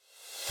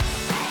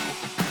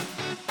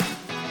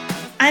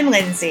I'm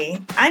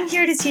Lindsay. I'm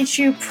here to teach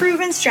you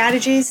proven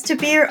strategies to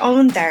be your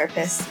own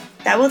therapist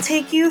that will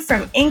take you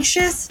from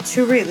anxious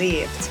to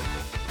relieved.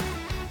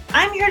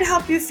 I'm here to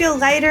help you feel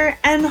lighter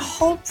and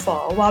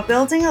hopeful while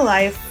building a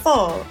life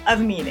full of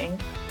meaning.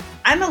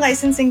 I'm a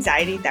licensed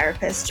anxiety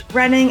therapist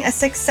running a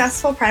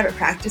successful private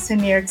practice in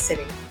New York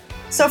City.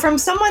 So from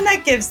someone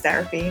that gives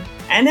therapy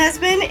and has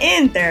been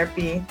in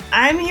therapy,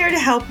 I'm here to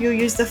help you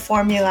use the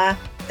formula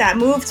that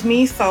moved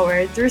me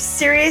forward through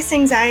serious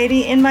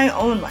anxiety in my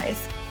own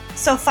life.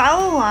 So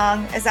follow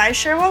along as I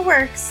share what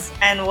works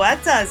and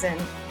what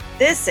doesn't.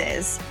 This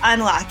is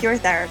Unlock Your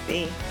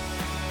Therapy.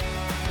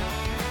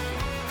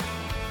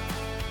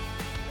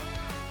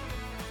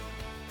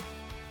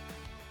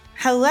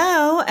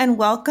 Hello and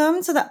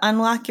welcome to the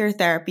Unlock Your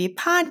Therapy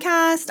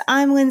podcast.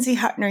 I'm Lindsay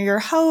Hutner, your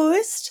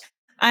host.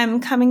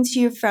 I'm coming to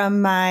you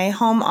from my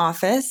home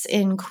office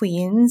in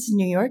Queens,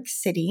 New York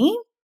City.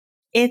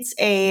 It's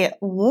a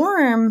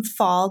warm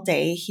fall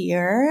day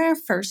here,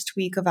 first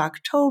week of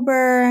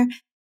October.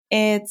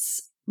 It's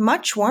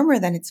much warmer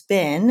than it's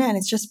been, and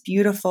it's just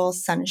beautiful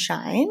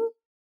sunshine.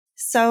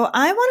 So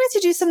I wanted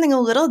to do something a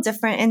little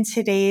different in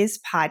today's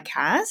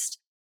podcast.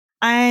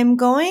 I'm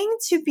going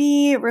to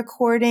be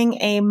recording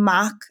a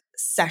mock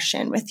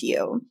session with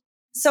you.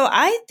 So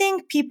I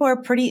think people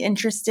are pretty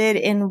interested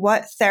in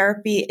what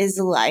therapy is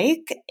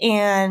like,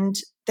 and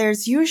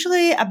there's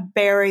usually a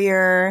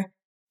barrier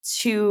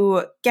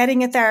to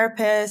getting a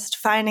therapist,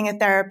 finding a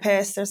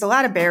therapist. There's a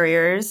lot of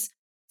barriers.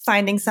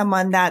 Finding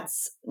someone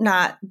that's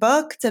not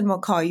booked and will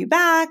call you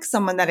back,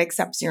 someone that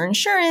accepts your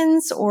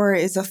insurance or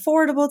is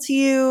affordable to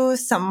you,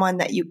 someone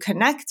that you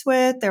connect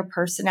with, their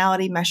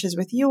personality meshes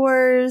with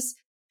yours.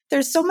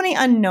 There's so many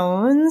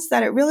unknowns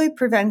that it really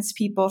prevents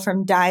people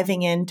from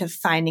diving into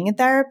finding a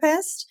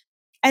therapist.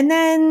 And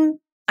then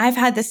I've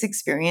had this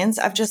experience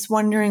of just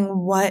wondering,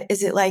 what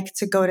is it like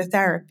to go to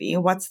therapy?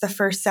 What's the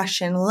first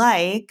session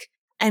like?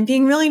 And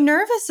being really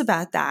nervous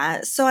about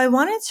that. So I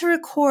wanted to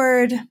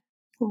record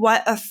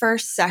what a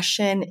first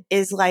session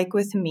is like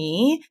with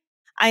me.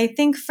 I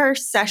think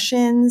first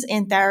sessions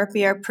in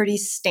therapy are pretty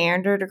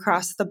standard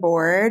across the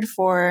board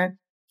for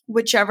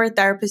whichever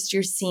therapist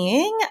you're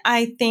seeing.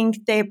 I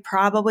think they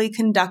probably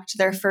conduct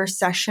their first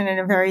session in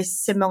a very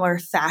similar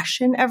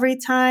fashion every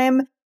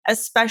time,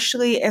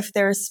 especially if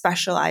they're a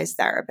specialized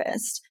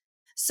therapist.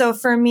 So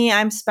for me,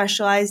 I'm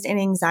specialized in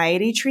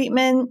anxiety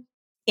treatment.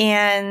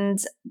 And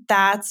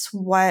that's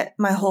what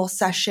my whole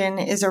session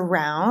is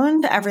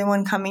around.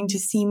 Everyone coming to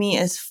see me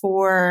is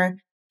for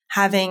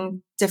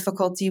having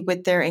difficulty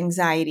with their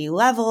anxiety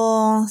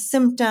level,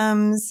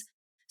 symptoms.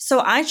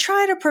 So I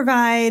try to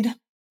provide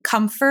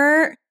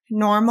comfort,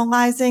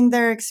 normalizing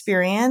their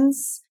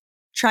experience,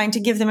 trying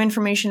to give them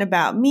information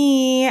about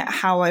me,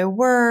 how I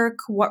work,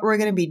 what we're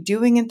going to be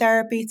doing in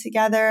therapy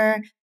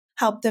together,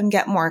 help them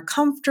get more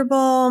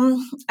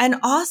comfortable, and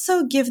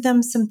also give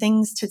them some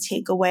things to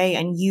take away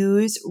and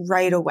use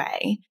right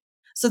away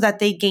so that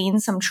they gain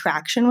some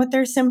traction with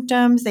their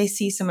symptoms, they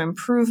see some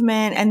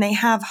improvement, and they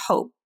have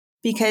hope.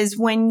 Because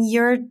when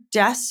you're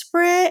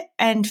desperate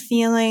and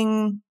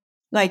feeling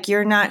like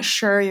you're not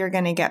sure you're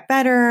going to get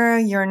better,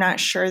 you're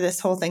not sure this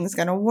whole thing's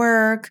going to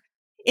work,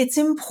 it's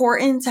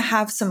important to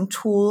have some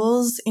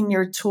tools in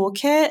your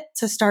toolkit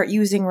to start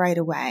using right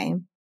away.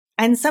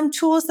 And some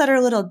tools that are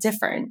a little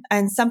different.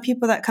 And some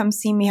people that come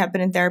see me have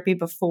been in therapy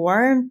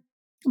before,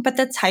 but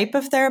the type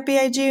of therapy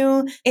I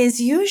do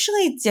is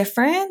usually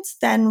different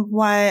than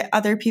what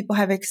other people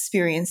have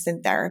experienced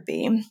in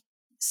therapy.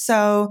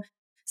 So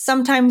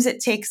sometimes it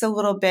takes a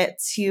little bit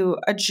to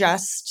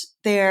adjust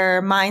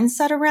their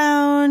mindset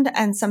around,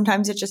 and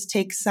sometimes it just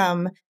takes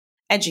some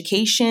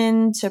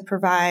education to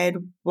provide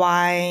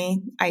why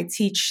I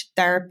teach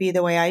therapy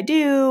the way I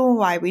do,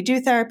 why we do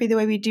therapy the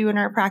way we do in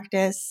our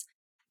practice.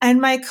 And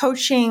my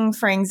coaching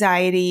for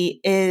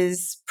anxiety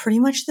is pretty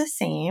much the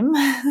same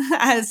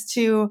as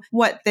to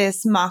what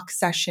this mock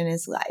session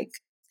is like.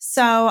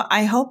 So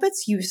I hope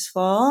it's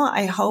useful.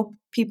 I hope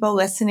people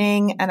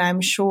listening, and I'm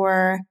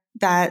sure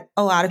that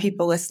a lot of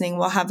people listening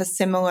will have a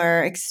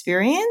similar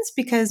experience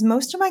because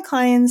most of my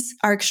clients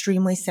are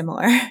extremely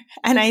similar.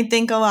 And I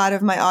think a lot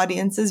of my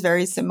audience is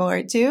very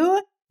similar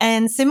too,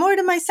 and similar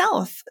to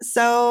myself.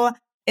 So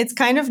it's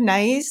kind of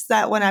nice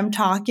that when I'm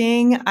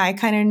talking, I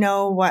kind of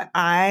know what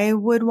I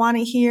would want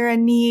to hear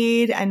and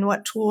need and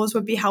what tools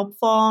would be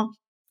helpful.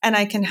 And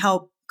I can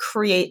help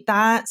create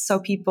that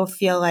so people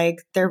feel like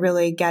they're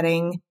really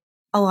getting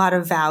a lot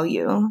of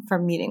value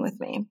from meeting with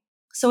me.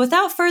 So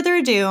without further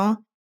ado,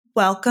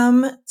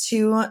 welcome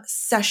to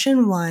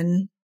session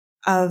 1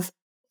 of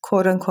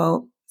quote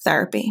unquote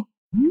therapy.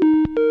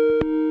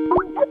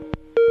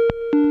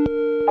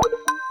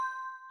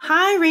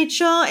 Hi,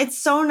 Rachel. It's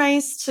so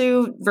nice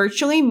to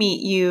virtually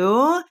meet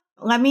you.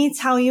 Let me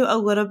tell you a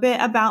little bit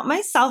about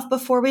myself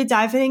before we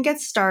dive in and get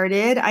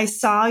started. I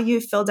saw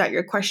you filled out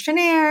your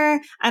questionnaire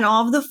and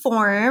all of the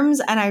forms,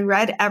 and I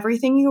read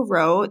everything you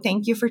wrote.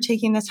 Thank you for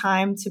taking the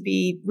time to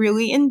be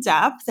really in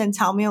depth and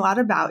tell me a lot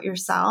about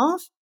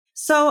yourself.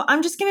 So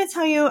I'm just going to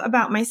tell you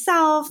about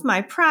myself,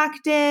 my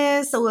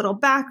practice, a little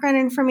background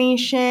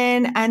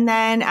information, and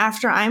then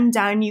after I'm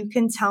done, you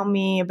can tell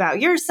me about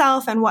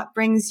yourself and what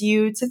brings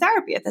you to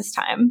therapy at this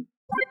time.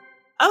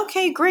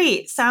 Okay,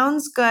 great.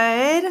 Sounds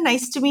good.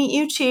 Nice to meet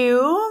you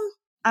too.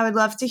 I would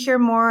love to hear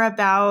more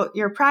about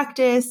your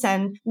practice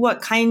and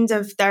what kind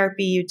of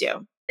therapy you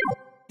do.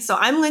 So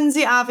I'm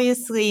Lindsay,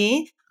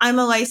 obviously. I'm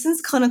a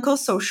licensed clinical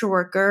social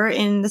worker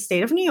in the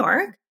state of New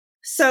York.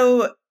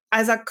 So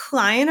as a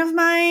client of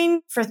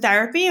mine for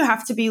therapy, you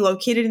have to be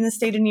located in the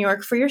state of New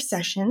York for your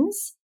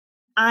sessions.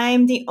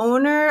 I'm the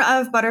owner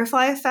of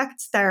Butterfly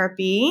Effect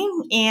Therapy,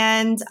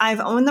 and I've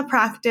owned the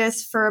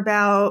practice for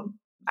about,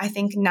 I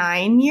think,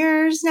 9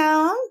 years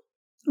now,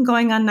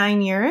 going on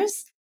 9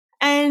 years.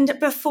 And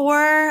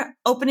before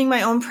opening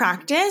my own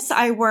practice,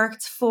 I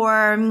worked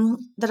for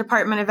the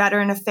Department of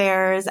Veteran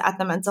Affairs at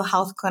the mental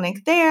health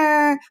clinic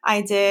there.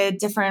 I did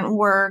different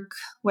work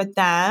with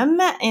them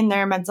in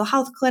their mental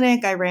health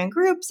clinic. I ran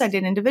groups, I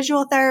did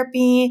individual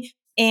therapy,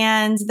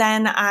 and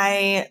then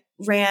I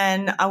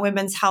ran a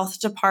women's health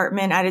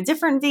department at a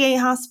different VA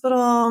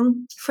hospital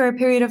for a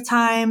period of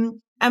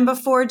time. And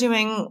before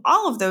doing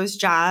all of those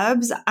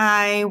jobs,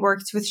 I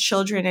worked with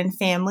children and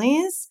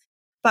families.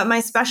 But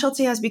my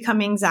specialty has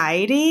become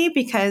anxiety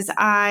because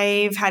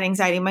I've had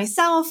anxiety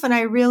myself and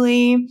I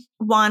really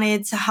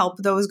wanted to help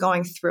those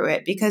going through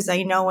it because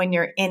I know when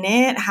you're in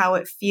it, how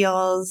it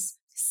feels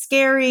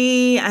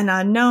scary and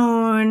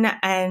unknown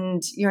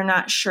and you're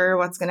not sure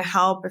what's going to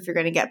help, if you're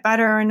going to get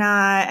better or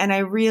not. And I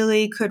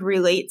really could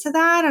relate to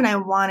that. And I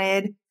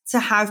wanted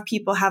to have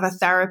people have a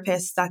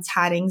therapist that's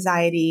had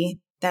anxiety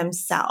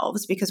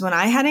themselves. Because when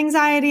I had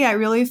anxiety, I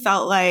really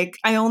felt like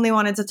I only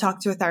wanted to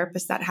talk to a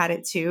therapist that had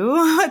it too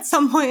at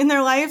some point in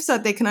their life so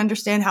that they can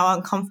understand how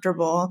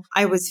uncomfortable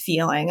I was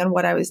feeling and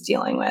what I was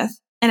dealing with.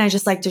 And I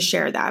just like to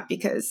share that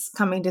because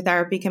coming to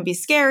therapy can be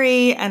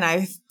scary and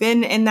I've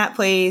been in that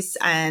place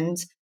and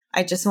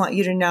I just want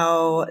you to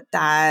know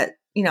that,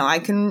 I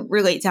can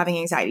relate to having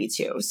anxiety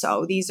too.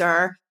 So these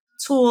are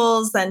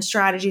tools and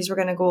strategies we're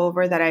going to go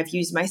over that I've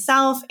used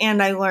myself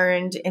and I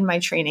learned in my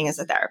training as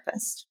a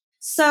therapist.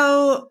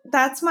 So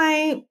that's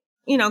my,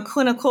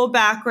 clinical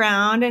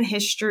background and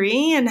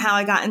history and how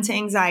I got into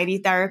anxiety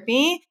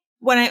therapy.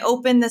 When I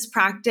opened this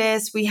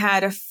practice, we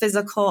had a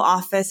physical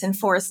office in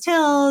Forest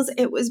Hills.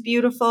 It was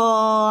beautiful.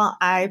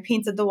 I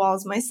painted the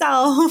walls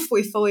myself.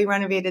 We fully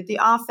renovated the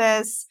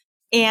office.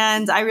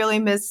 And I really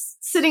miss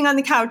sitting on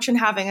the couch and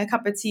having a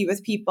cup of tea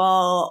with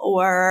people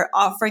or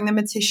offering them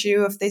a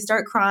tissue if they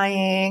start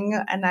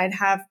crying. And I'd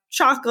have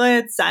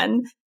chocolates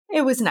and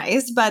it was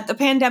nice. But the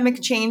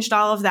pandemic changed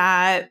all of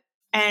that.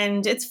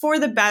 And it's for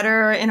the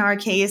better in our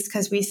case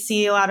because we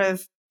see a lot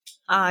of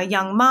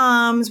young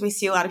moms. We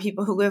see a lot of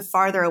people who live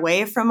farther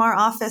away from our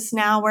office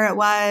now where it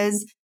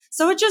was.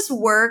 So it just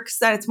works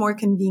that it's more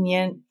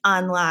convenient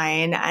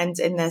online and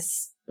in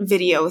this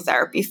video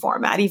therapy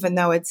format, even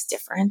though it's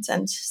different.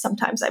 And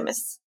sometimes I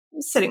miss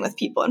sitting with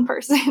people in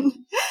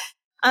person.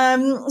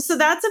 So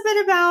that's a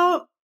bit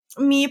about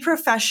me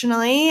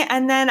professionally.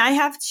 And then I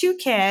have 2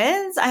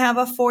 kids. I have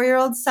a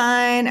 4-year-old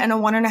son and a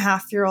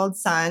 1.5-year-old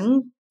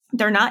son.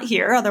 They're not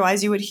here.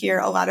 Otherwise, you would hear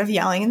a lot of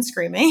yelling and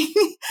screaming.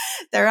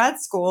 They're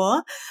at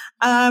school.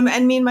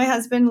 And me and my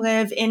husband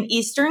live in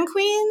Eastern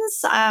Queens.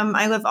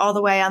 I live all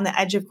the way on the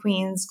edge of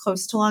Queens,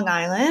 close to Long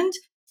Island.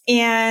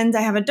 And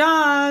I have a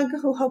dog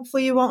who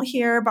hopefully you won't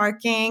hear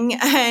barking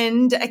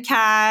and a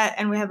cat.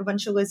 And we have a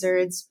bunch of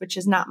lizards, which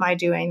is not my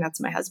doing.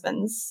 That's my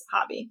husband's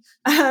hobby.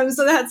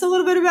 So that's a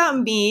little bit about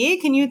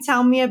me. Can you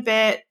tell me a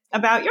bit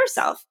about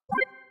yourself?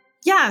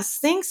 Yes.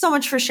 Thanks so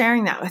much for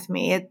sharing that with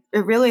me. It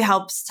really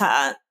helps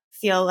to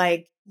feel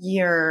like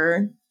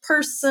you're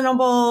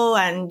personable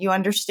and you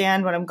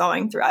understand what I'm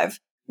going through. I've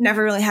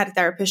never really had a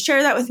therapist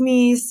share that with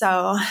me.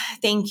 So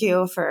thank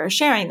you for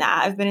sharing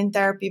that. I've been in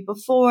therapy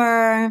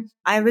before.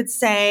 I would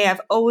say I've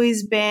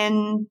always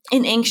been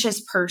an anxious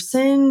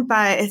person,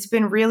 but it's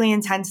been really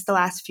intense the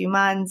last few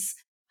months.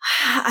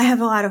 I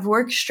have a lot of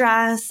work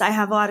stress. I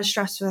have a lot of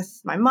stress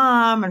with my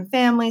mom and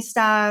family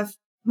stuff.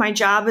 My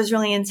job is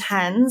really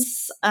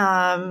intense.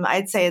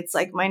 I'd say it's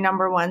like my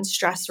number one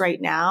stress right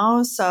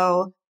now.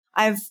 So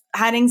I've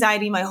had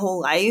anxiety my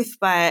whole life,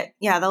 but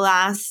yeah, the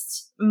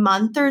last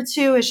month or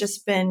 2 has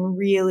just been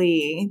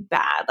really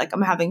bad. Like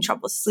I'm having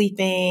trouble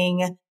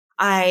sleeping.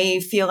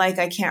 I feel like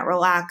I can't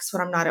relax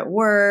when I'm not at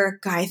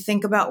work. I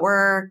think about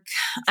work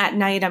at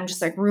night. I'm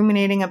just like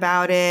ruminating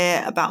about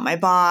it, about my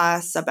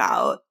boss,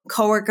 about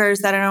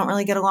coworkers that I don't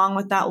really get along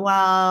with that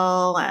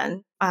well.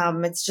 And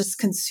it's just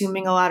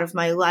consuming a lot of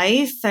my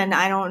life. And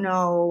I don't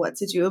know what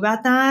to do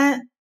about that.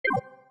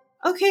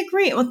 Okay,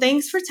 great. Well,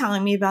 thanks for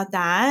telling me about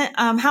that.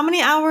 How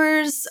many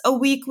hours a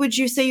week would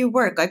you say you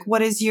work? Like, what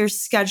does your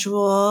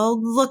schedule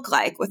look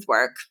like with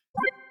work?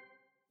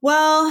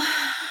 Well,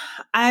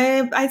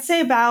 I'd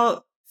say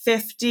about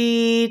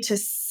 50 to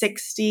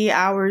 60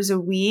 hours a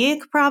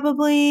week,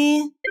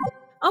 probably.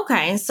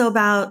 Okay, so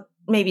about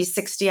maybe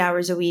 60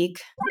 hours a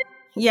week.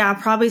 Yeah,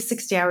 probably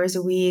 60 hours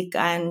a week.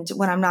 And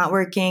when I'm not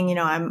working,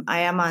 I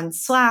am on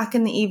Slack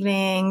in the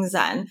evenings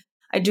and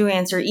I do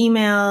answer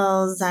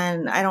emails,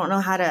 and I don't know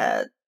how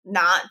to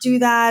not do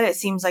that. It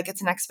seems like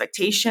it's an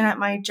expectation at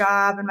my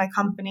job and my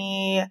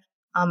company.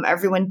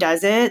 Everyone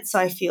does it. So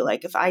I feel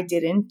like if I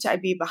didn't,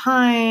 I'd be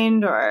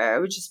behind or I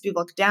would just be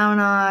looked down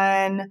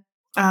on.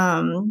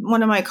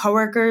 One of my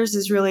coworkers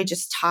is really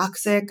just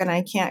toxic and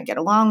I can't get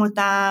along with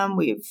them.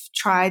 We've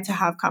tried to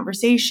have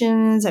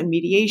conversations and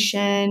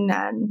mediation,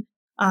 and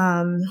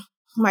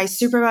my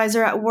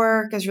supervisor at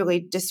work is really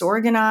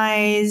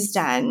disorganized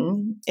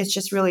and it's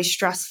just really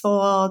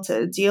stressful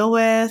to deal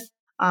with.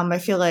 I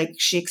feel like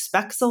she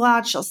expects a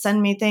lot. She'll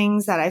send me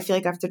things that I feel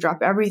like I have to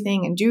drop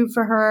everything and do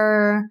for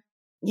her.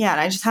 Yeah,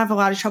 and I just have a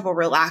lot of trouble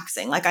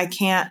relaxing. Like I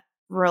can't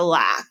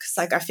relax.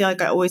 Like I feel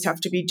like I always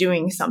have to be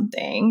doing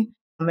something.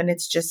 And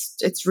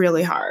it's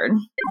really hard.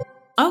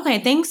 Okay,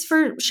 thanks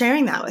for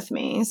sharing that with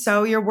me.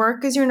 So your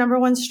work is your number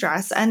one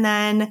stress. And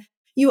then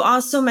you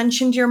also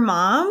mentioned your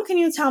mom. Can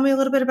you tell me a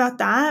little bit about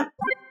that?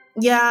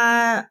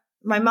 Yeah,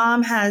 my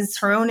mom has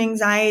her own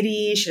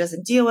anxiety. She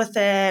doesn't deal with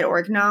it or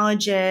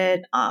acknowledge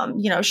it.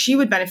 She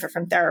would benefit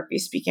from therapy.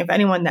 Speaking of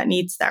anyone that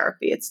needs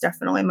therapy, it's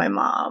definitely my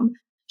mom.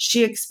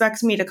 She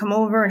expects me to come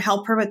over and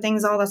help her with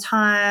things all the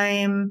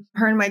time.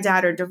 Her and my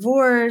dad are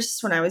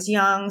divorced when I was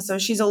young, so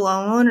she's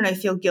alone and I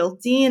feel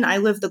guilty. And I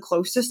live the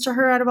closest to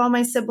her out of all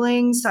my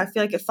siblings, so I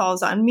feel like it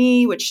falls on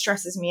me, which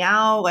stresses me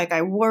out. Like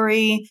I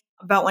worry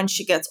about when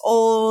she gets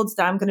old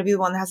that I'm going to be the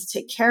one that has to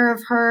take care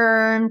of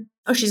her.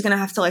 Oh, she's going to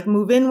have to like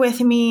move in with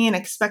me and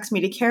expects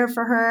me to care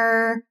for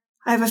her.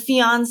 I have a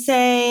fiance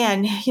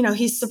and,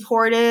 he's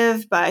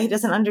supportive, but he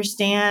doesn't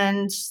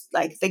understand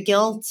like the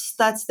guilt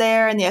that's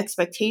there and the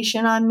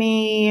expectation on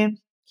me.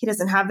 He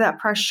doesn't have that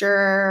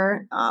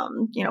pressure.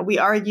 We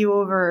argue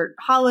over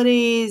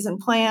holidays and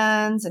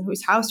plans and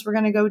whose house we're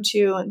going to go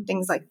to and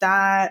things like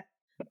that.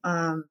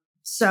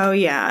 So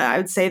yeah, I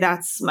would say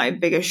that's my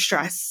biggest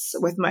stress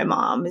with my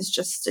mom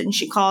and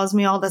she calls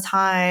me all the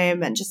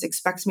time and just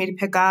expects me to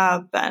pick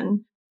up and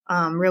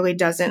really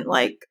doesn't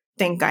like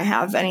think I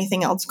have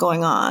anything else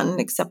going on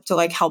except to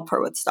like help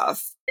her with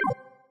stuff.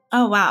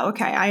 Oh, wow.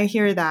 Okay. I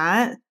hear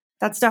that.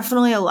 That's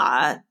definitely a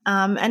lot.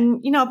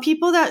 And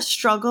people that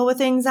struggle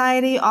with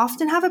anxiety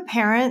often have a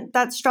parent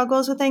that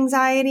struggles with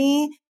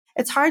anxiety.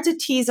 It's hard to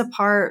tease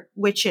apart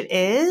which it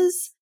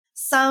is.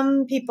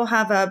 Some people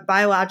have a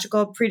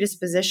biological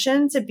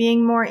predisposition to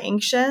being more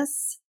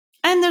anxious.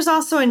 And there's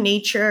also a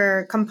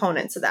nature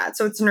component to that.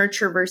 So it's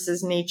nurture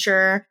versus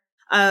nature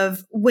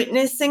of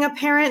witnessing a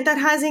parent that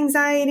has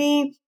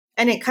anxiety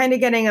and it kind of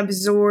getting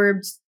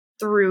absorbed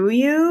through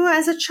you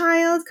as a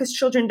child, because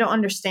children don't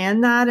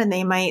understand that and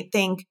they might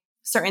think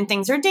certain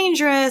things are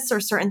dangerous or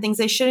certain things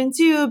they shouldn't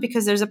do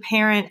because there's a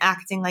parent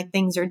acting like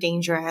things are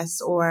dangerous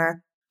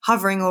or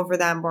hovering over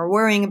them or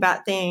worrying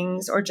about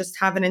things or just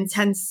have an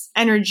intense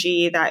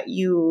energy that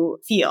you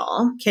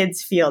feel.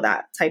 Kids feel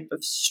that type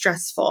of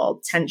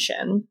stressful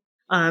tension.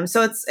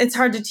 So it's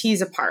hard to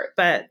tease apart,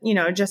 but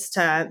just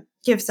to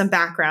give some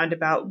background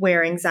about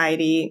where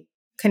anxiety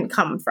can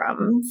come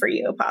from for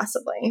you,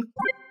 possibly.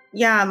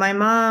 Yeah, my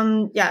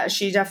mom,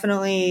 she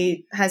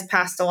definitely has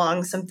passed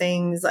along some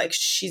things like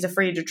she's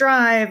afraid to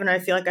drive. And I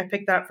feel like I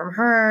picked that up from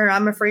her.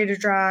 I'm afraid to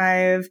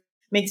drive,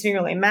 makes me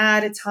really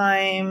mad at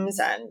times.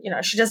 And,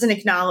 she doesn't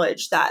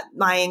acknowledge that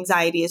my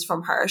anxiety is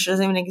from her. She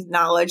doesn't even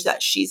acknowledge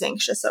that she's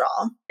anxious at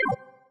all.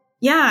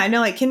 Yeah, I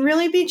know it can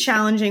really be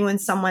challenging when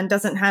someone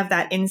doesn't have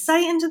that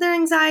insight into their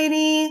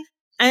anxiety.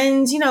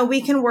 And,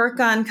 we can work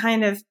on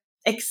kind of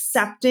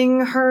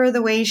accepting her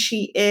the way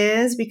she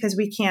is because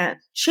we can't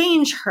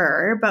change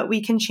her, but we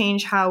can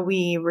change how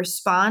we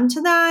respond to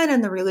that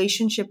and the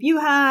relationship you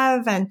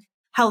have and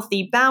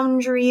healthy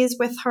boundaries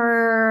with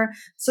her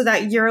so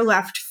that you're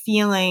left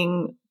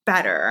feeling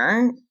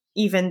better,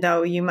 even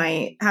though you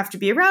might have to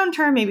be around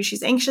her. Maybe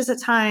she's anxious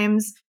at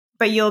times,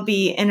 but you'll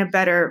be in a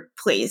better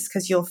place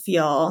because you'll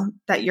feel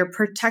that you're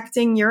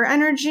protecting your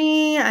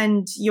energy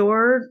and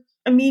your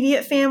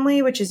immediate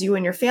family, which is you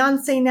and your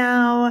fiance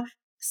now.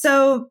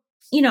 So,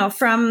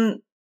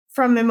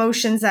 from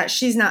emotions that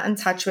she's not in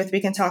touch with, we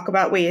can talk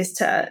about ways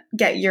to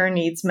get your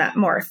needs met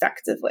more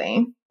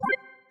effectively.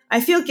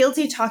 I feel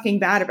guilty talking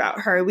bad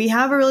about her. We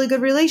have a really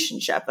good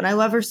relationship and I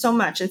love her so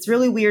much. It's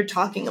really weird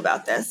talking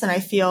about this and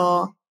I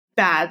feel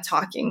bad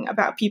talking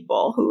about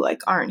people who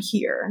aren't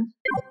here.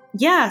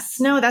 Yes,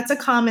 no, that's a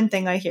common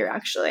thing I hear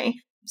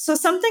actually. So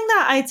something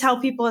that I tell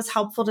people is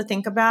helpful to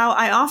think about,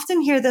 I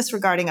often hear this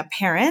regarding a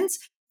parent.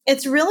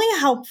 It's really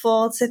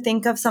helpful to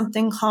think of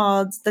something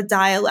called the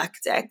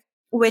dialectic,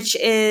 which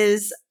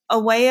is a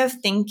way of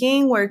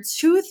thinking where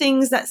two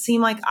things that seem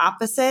like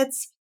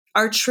opposites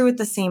are true at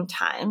the same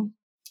time.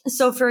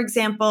 So for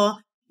example,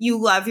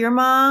 you love your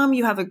mom,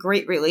 you have a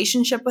great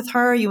relationship with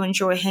her, you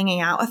enjoy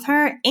hanging out with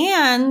her,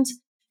 and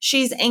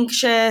she's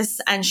anxious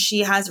and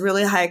she has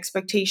really high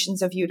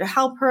expectations of you to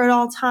help her at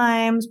all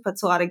times,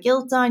 puts a lot of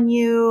guilt on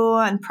you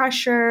and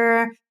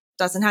pressure,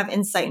 doesn't have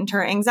insight into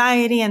her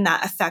anxiety, and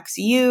that affects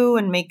you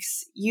and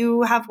makes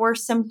you have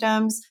worse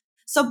symptoms.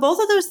 So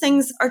both of those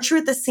things are true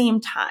at the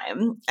same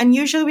time. And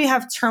usually we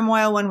have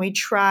turmoil when we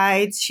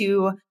try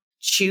to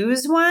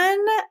choose one.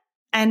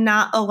 and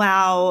not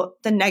allow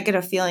the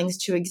negative feelings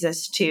to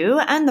exist too,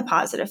 and the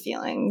positive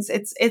feelings.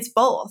 It's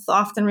both.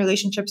 Often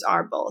relationships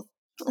are both.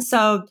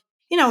 So,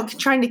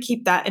 trying to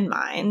keep that in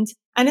mind.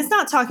 And it's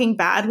not talking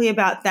badly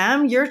about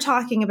them. You're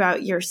talking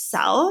about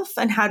yourself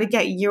and how to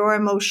get your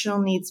emotional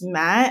needs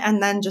met,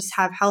 and then just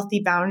have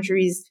healthy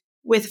boundaries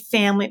with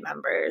family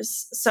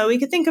members. So we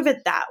could think of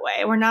it that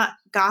way. We're not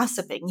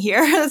gossiping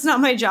here. It's not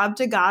my job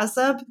to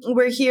gossip.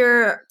 We're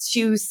here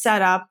to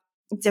set up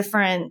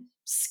different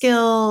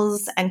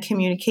skills and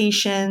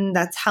communication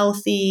that's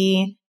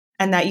healthy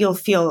and that you'll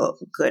feel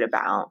good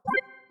about.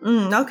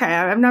 Okay,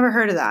 I've never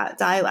heard of that,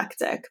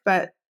 dialectic,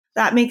 but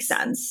that makes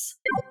sense.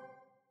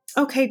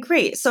 Okay,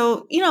 great.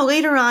 So,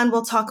 later on,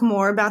 we'll talk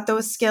more about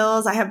those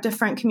skills. I have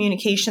different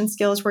communication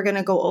skills we're going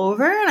to go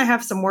over, and I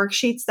have some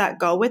worksheets that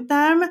go with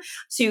them.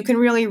 So you can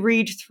really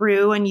read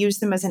through and use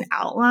them as an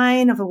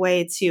outline of a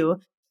way to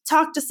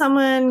talk to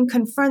someone,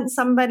 confront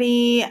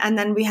somebody. And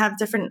then I have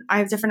different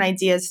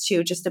ideas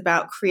too, just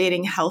about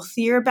creating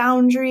healthier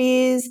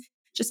boundaries,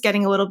 just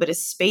getting a little bit of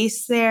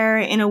space there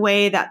in a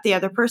way that the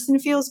other person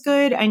feels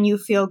good and you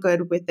feel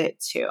good with it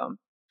too.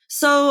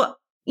 So,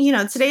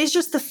 today's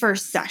just the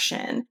first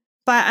session,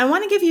 but I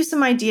want to give you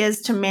some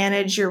ideas to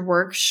manage your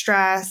work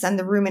stress and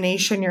the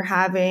rumination you're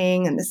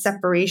having and the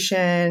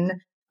separation,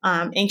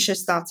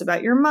 anxious thoughts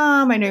about your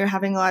mom. I know you're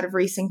having a lot of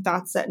racing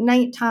thoughts at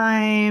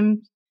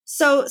nighttime.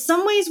 So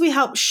some ways we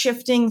help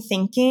shifting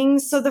thinking.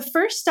 So the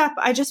first step,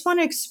 I just want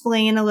to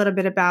explain a little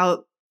bit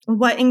about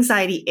what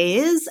anxiety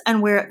is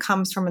and where it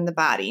comes from in the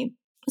body.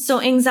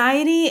 So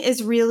anxiety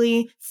is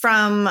really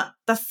from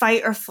the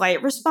fight or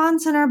flight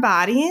response in our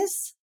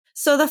bodies.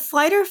 So the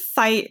flight or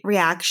fight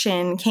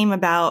reaction came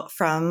about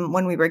from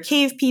when we were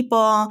cave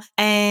people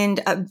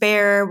and a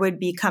bear would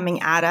be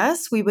coming at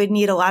us. We would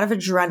need a lot of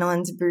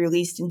adrenaline to be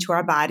released into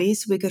our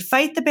bodies so we could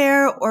fight the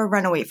bear or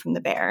run away from the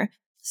bear.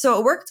 So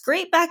it worked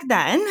great back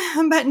then,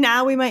 but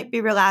now we might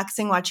be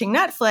relaxing watching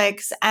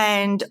Netflix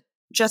and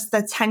just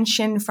the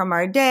tension from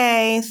our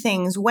day,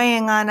 things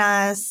weighing on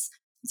us,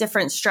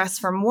 different stress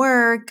from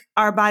work,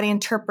 our body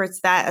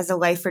interprets that as a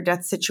life or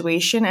death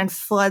situation and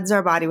floods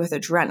our body with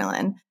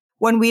adrenaline.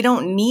 When we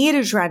don't need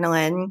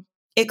adrenaline,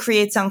 it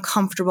creates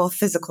uncomfortable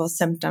physical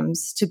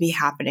symptoms to be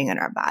happening in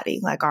our body,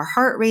 like our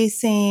heart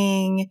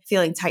racing,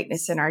 feeling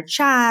tightness in our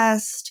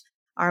chest,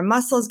 our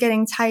muscles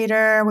getting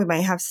tighter. We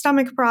might have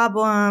stomach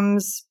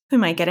problems. We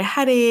might get a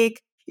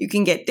headache. You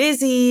can get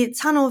dizzy,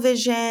 tunnel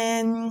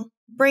vision,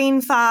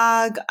 brain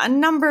fog, a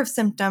number of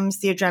symptoms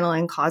the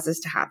adrenaline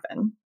causes to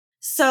happen.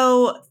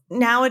 So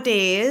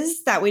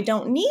nowadays that we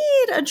don't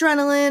need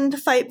adrenaline to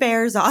fight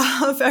bears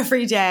off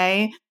every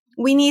day,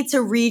 we need to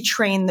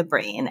retrain the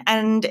brain.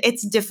 And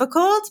it's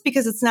difficult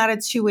because it's not a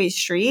two-way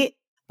street,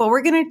 but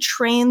we're going to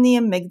train the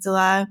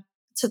amygdala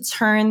to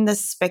turn the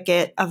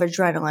spigot of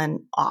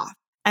adrenaline off.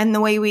 And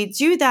the way we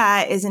do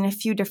that is in a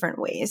few different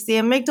ways. The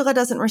amygdala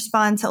doesn't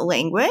respond to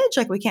language.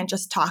 Like we can't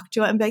just talk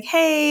to it and be like,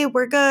 hey,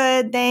 we're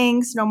good,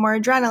 thanks, no more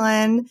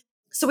adrenaline.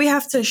 So we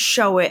have to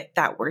show it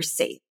that we're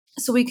safe.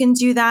 So we can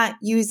do that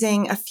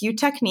using a few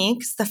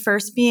techniques. The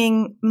first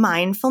being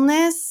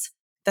mindfulness,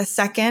 the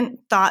second,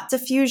 thought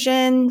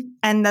diffusion,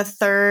 and the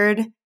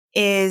third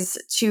is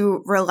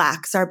to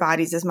relax our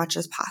bodies as much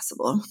as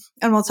possible.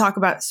 And we'll talk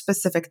about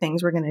specific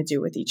things we're going to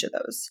do with each of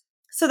those.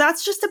 So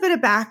that's just a bit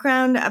of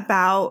background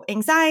about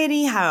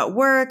anxiety, how it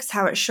works,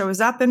 how it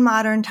shows up in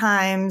modern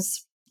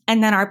times,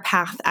 and then our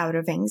path out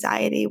of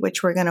anxiety,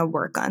 which we're going to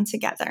work on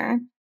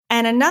together.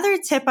 And another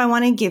tip I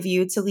want to give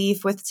you to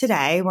leave with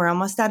today, we're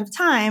almost out of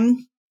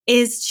time,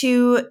 is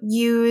to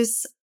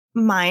use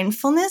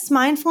mindfulness.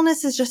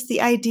 Mindfulness is just the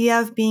idea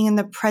of being in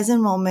the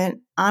present moment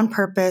on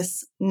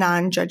purpose,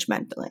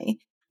 non-judgmentally.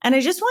 And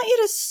I just want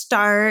you to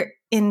start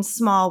in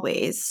small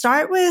ways.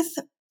 Start with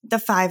the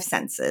 5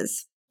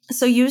 senses.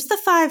 So use the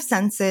 5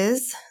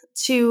 senses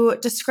to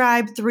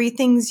describe 3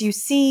 things you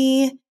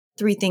see,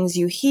 3 things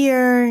you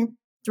hear,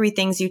 3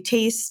 things you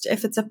taste,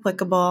 if it's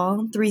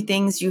applicable, 3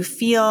 things you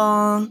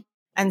feel,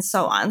 and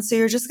so on. So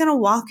you're just going to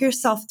walk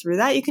yourself through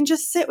that. You can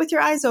just sit with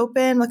your eyes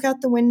open, look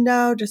out the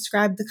window,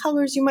 describe the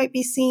colors you might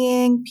be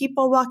seeing,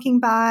 people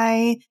walking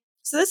by.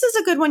 So this is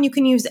a good one you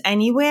can use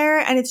anywhere,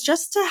 and it's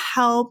just to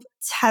help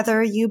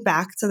tether you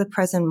back to the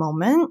present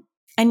moment.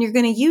 And you're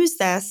going to use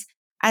this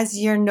as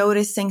you're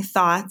noticing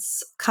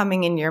thoughts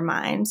coming in your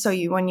mind. So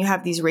when you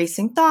have these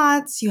racing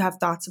thoughts, you have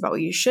thoughts about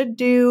what you should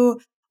do,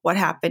 what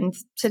happened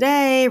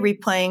today,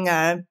 replaying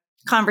a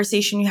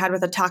conversation you had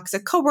with a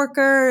toxic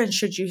coworker, and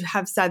should you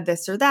have said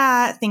this or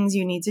that, things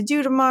you need to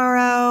do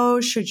tomorrow,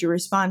 should you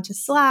respond to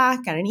Slack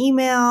and an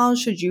email,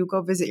 should you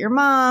go visit your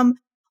mom,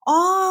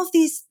 all of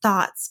these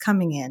thoughts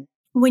coming in.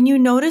 When you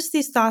notice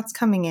these thoughts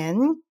coming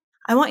in,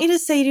 I want you to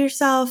say to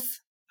yourself,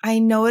 I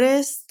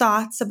notice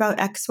thoughts about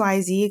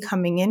XYZ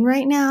coming in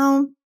right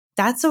now.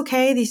 That's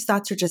okay. These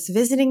thoughts are just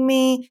visiting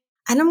me,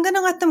 and I'm going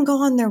to let them go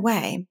on their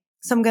way.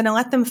 So I'm going to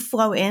let them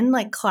flow in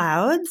like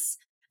clouds,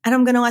 and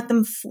I'm going to let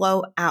them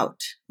flow out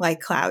like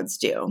clouds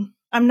do.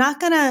 I'm not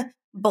going to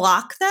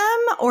block them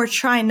or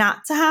try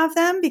not to have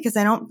them because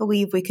I don't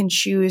believe we can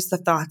choose the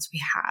thoughts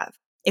we have.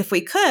 If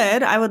we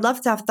could, I would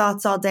love to have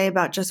thoughts all day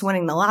about just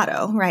winning the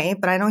lotto, right?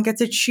 But I don't get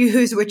to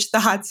choose which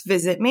thoughts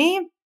visit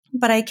me.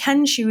 But I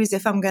can choose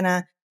if I'm going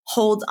to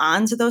hold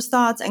on to those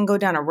thoughts and go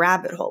down a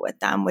rabbit hole with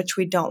them, which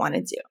we don't want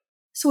to do.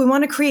 So we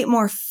want to create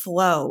more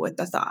flow with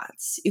the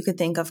thoughts. You could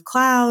think of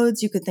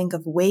clouds. You could think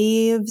of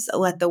waves.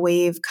 Let the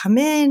wave come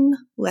in.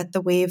 Let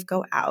the wave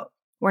go out.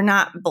 We're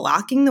not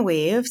blocking the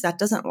waves. That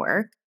doesn't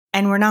work.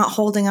 And we're not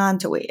holding on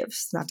to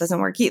waves. That doesn't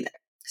work either.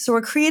 So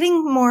we're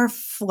creating more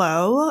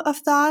flow of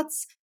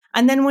thoughts.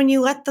 And then when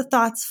you let the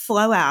thoughts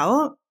flow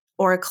out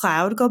or a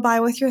cloud go by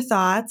with your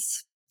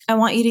thoughts, I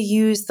want you to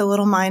use the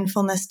little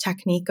mindfulness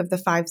technique of the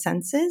 5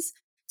 senses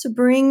to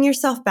bring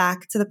yourself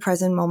back to the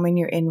present moment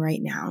you're in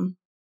right now.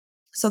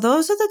 So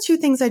those are the 2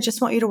 things I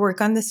just want you to work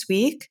on this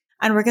week.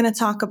 And we're going to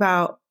talk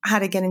about how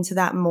to get into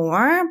that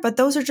more. But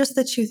those are just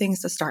the 2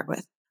 things to start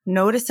with.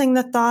 Noticing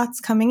the thoughts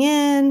coming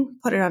in,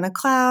 put it on a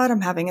cloud.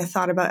 I'm having a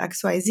thought about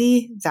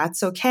XYZ.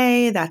 That's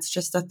okay. That's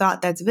just a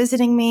thought that's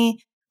visiting me.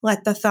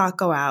 Let the thought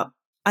go out.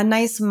 A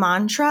nice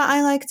mantra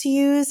I like to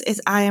use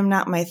is I am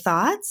not my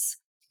thoughts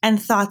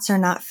and thoughts are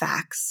not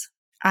facts.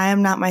 I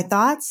am not my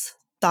thoughts.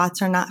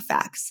 Thoughts are not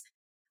facts.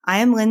 I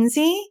am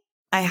Lindsay.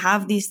 I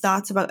have these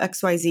thoughts about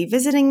XYZ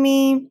visiting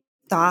me.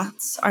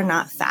 Thoughts are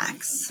not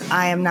facts.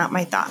 I am not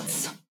my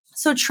thoughts.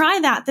 So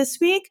try that this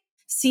week.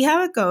 See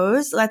how it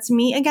goes. Let's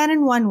meet again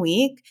in 1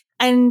 week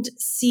and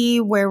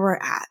see where we're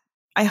at.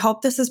 I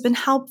hope this has been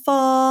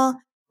helpful.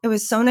 It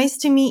was so nice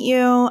to meet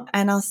you,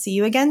 and I'll see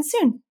you again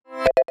soon.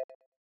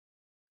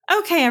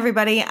 Okay,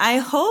 everybody. I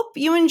hope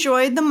you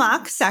enjoyed the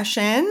mock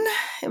session.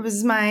 It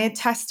was my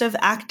test of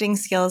acting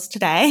skills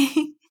today.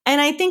 And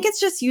I think it's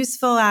just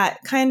useful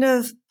at kind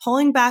of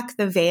pulling back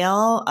the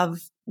veil of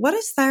what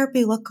does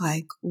therapy look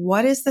like?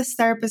 What is this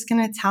therapist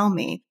going to tell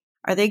me?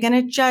 Are they going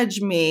to judge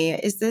me?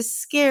 Is this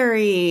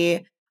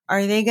scary?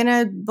 Are they going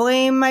to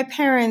blame my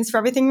parents for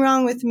everything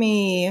wrong with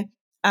me?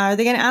 Are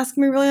they going to ask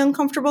me really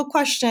uncomfortable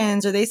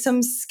questions? Are they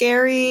some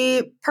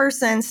scary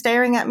person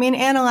staring at me and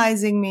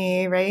analyzing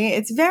me, right?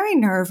 It's very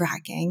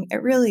nerve-wracking.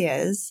 It really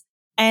is.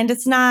 And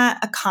it's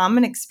not a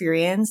common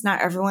experience.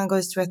 Not everyone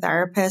goes to a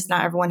therapist.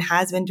 Not everyone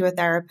has been to a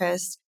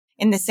therapist.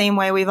 In the same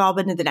way, we've all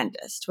been to the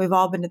dentist. We've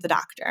all been to the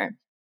doctor.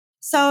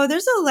 So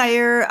there's a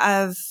layer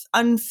of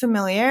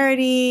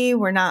unfamiliarity.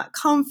 We're not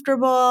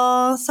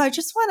comfortable. So I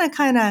just want to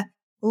kind of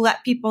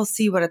let people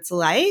see what it's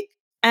like.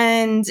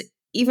 And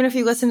even if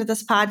you listen to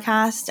this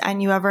podcast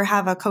and you ever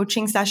have a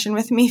coaching session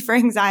with me for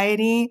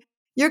anxiety,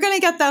 you're going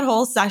to get that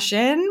whole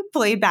session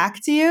played back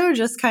to you,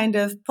 just kind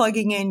of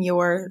plugging in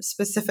your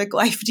specific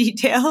life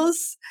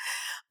details.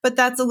 But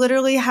that's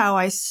literally how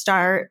I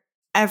start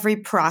every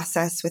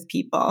process with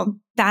people.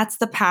 That's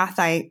the path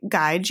I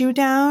guide you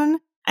down.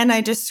 And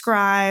I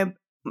describe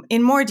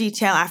in more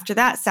detail after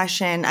that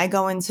session. I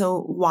go into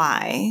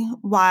why.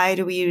 Why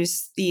do we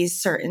use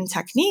these certain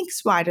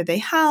techniques? Why do they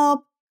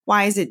help?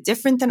 Why is it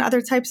different than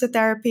other types of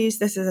therapies?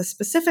 This is a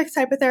specific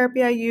type of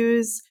therapy I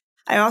use.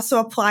 I also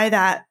apply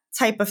that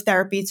type of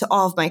therapy to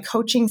all of my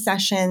coaching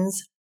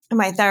sessions. And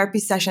my therapy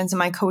sessions and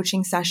my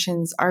coaching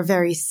sessions are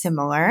very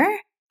similar.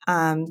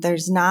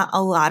 There's not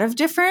a lot of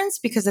difference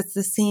because it's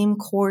the same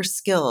core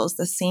skills,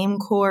 the same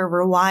core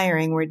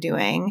rewiring we're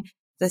doing,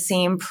 the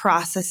same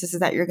processes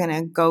that you're going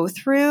to go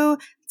through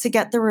to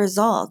get the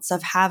results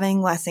of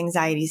having less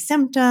anxiety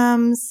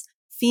symptoms,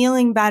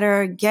 feeling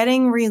better,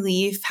 getting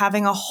relief,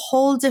 having a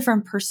whole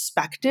different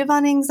perspective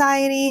on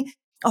anxiety,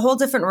 a whole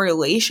different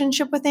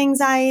relationship with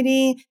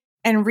anxiety,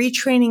 and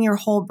retraining your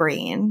whole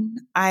brain.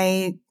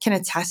 I can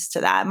attest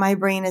to that. My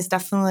brain is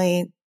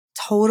definitely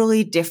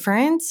totally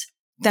different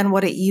than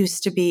what it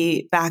used to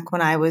be back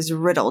when I was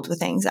riddled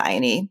with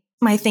anxiety.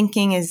 My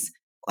thinking is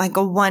like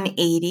a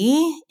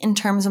 180 in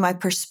terms of my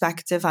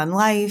perspective on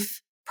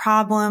life,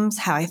 problems,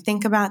 how I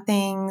think about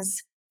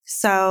things.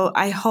 So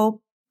I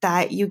hope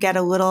that you get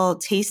a little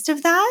taste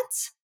of that.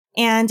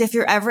 And if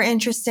you're ever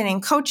interested in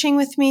coaching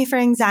with me for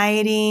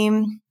anxiety,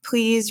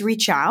 please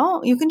reach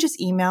out. You can just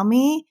email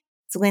me.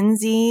 It's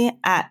Lindsay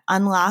at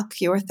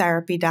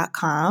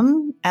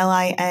unlockyourtherapy.com,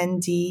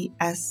 LINDSEY.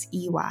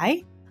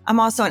 I'm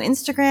also on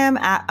Instagram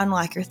at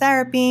Unlock Your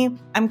Therapy.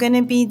 I'm going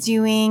to be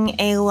doing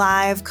a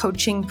live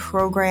coaching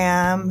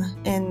program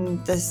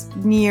in this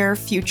near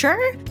future.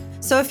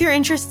 So if you're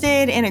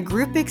interested in a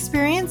group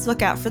experience,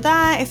 look out for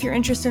that. If you're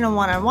interested in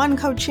one-on-one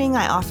coaching,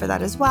 I offer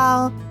that as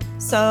well.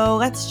 So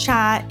let's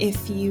chat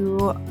if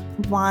you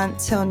want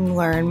to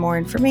learn more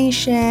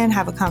information,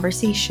 have a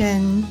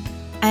conversation,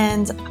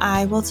 and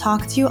I will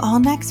talk to you all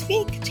next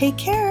week. Take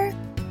care.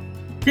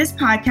 This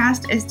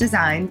podcast is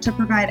designed to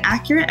provide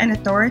accurate and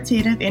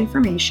authoritative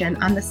information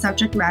on the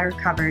subject matter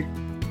covered.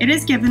 It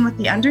is given with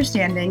the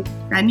understanding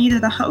that neither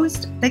the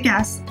host, the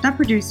guests, the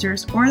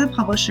producers, or the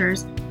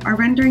publishers are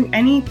rendering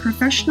any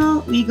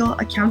professional, legal,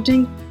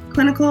 accounting,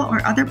 clinical,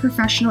 or other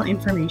professional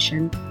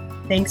information.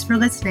 Thanks for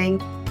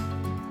listening.